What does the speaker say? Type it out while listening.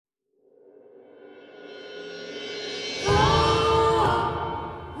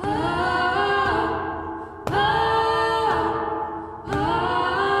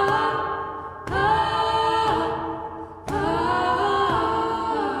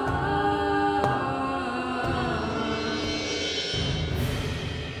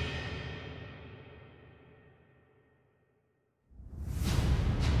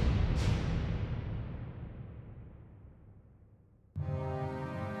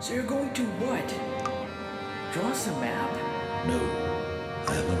So you're going to what? Draw us a map? No.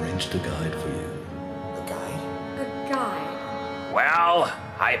 I have arranged a guide for you. A guide? A guide? Well,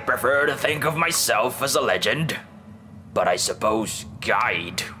 I prefer to think of myself as a legend. But I suppose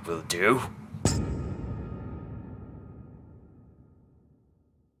guide will do.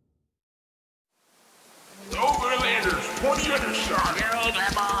 Overlanders, 20 other shots.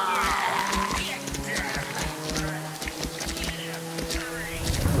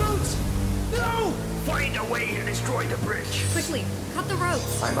 Roads! No! Find a way to destroy the bridge. Quickly, cut the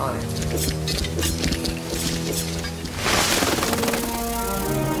ropes. I'm on it.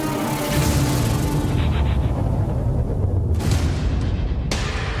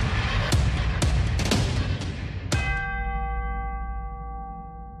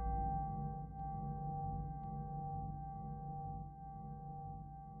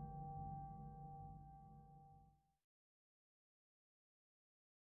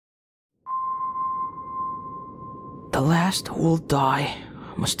 The last who will die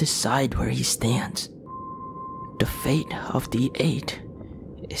must decide where he stands. The fate of the 8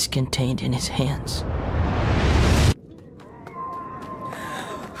 is contained in his hands.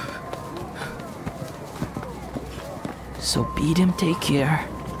 So bid him take care.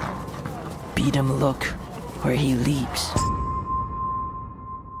 Bid him look where he leaps.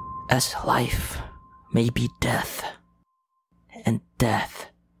 As life may be death, and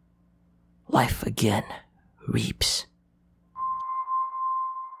death, life again reaps.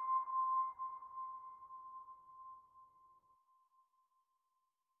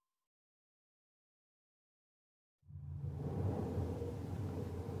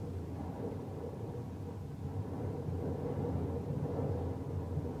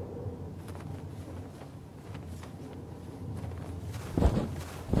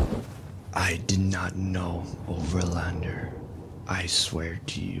 I did not know, Overlander. I swear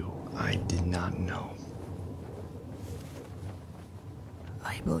to you, I did not know.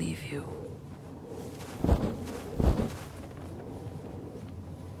 I believe you.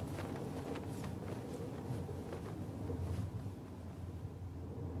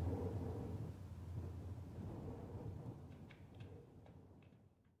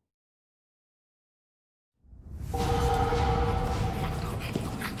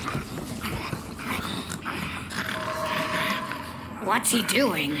 What's he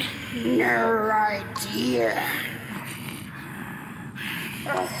doing? No idea.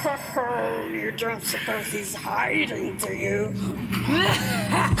 Oh, you don't suppose he's hiding, do you?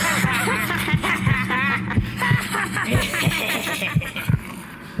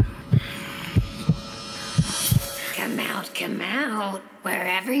 Come out,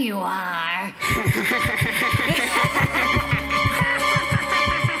 wherever you are.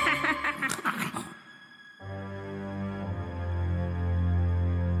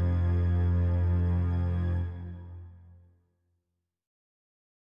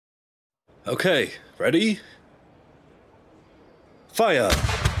 Okay, ready? Fire!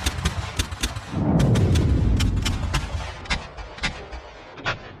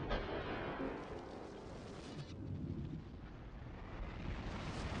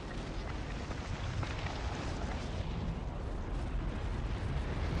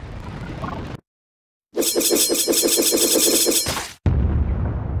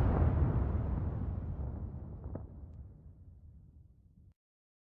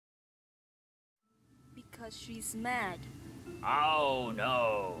 Because she's mad. Oh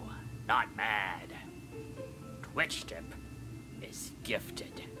no, not mad. Twitch Tip is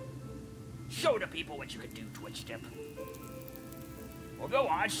gifted. Show the people what you can do, Twitch Tip. Well, go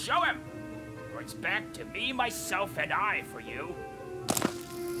on, show him. Or it's back to me, myself, and I for you.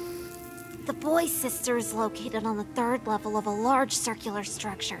 The boy's sister is located on the 3rd level of a large circular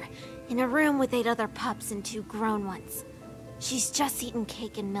structure, in a room with 8 other pups and 2 grown ones. She's just eaten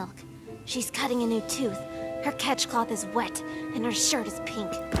cake and milk. She's cutting a new tooth. Her catchcloth is wet, and her shirt is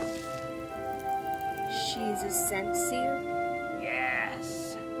pink. She's a scent seer?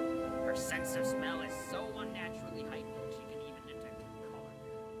 Yes. Her sense of smell is so unnaturally heightened, she can even detect color.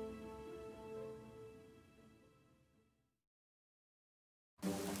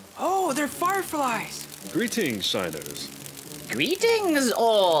 Oh, they're fireflies! Greetings, Shiners. Greetings,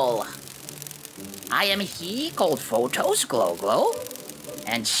 all. I am he called Photos Glow,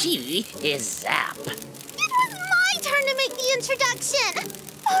 and she is Zap. It was my turn to make the introduction!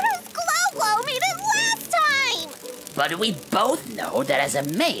 Photos Glow made it last time! But we both know that as a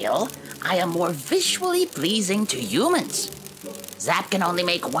male, I am more visually pleasing to humans. Zap can only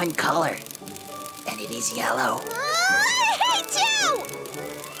make one color, and it is yellow. I hate you!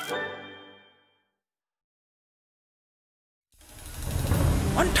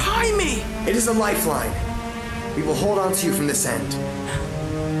 Untie me! It is a lifeline. We will hold on to you from this end.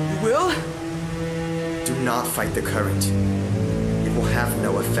 You will? Do not fight the current. It will have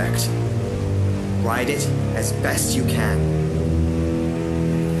no effect. Ride it as best you can.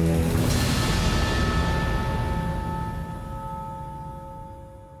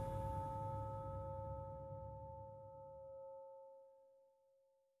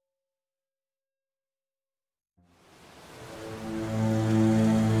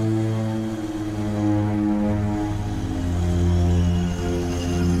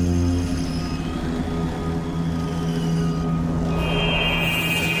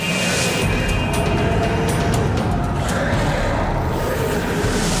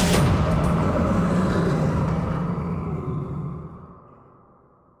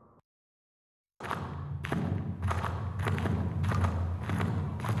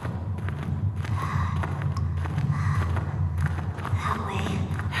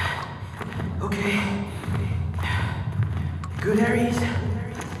 Good, Aries?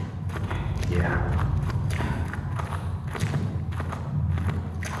 Yeah.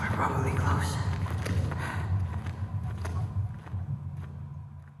 We're probably close.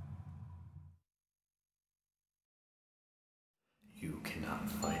 You cannot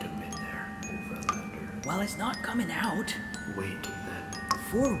fight him in there, Overlander. Well, it's not coming out. Wait, then.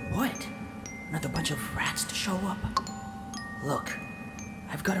 For what? Another bunch of rats to show up? Look,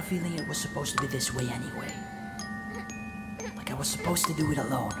 I've got a feeling it was supposed to be this way anyway. Like I was supposed to do it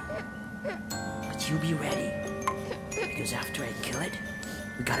alone. But you be ready. Because after I kill it,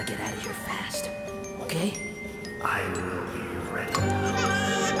 we gotta get out of here fast. Okay? I will be ready.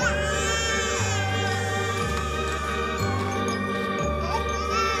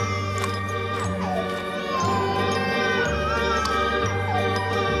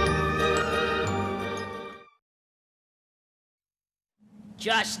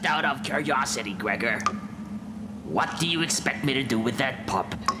 Just out of curiosity, Gregor, what do you expect me to do with that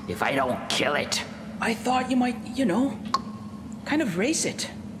pup if I don't kill it? I thought you might, kind of race it.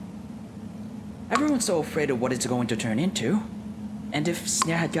 Everyone's so afraid of what it's going to turn into. And if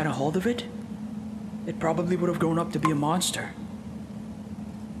Snare had got a hold of it, it probably would have grown up to be a monster.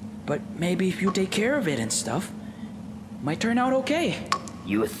 But maybe if you take care of it and stuff, it might turn out okay.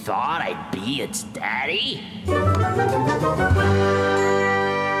 You thought I'd be its daddy?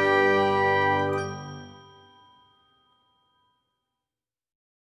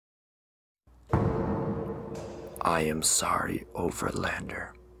 I am sorry, Overlander.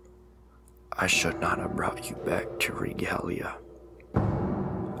 I should not have brought you back to Regalia.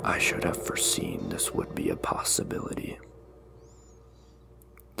 I should have foreseen this would be a possibility.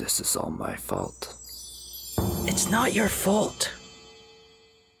 This is all my fault. It's not your fault.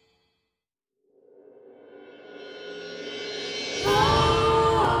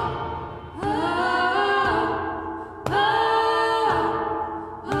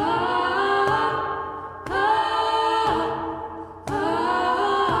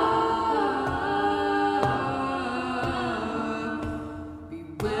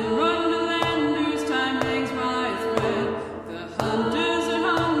 Beware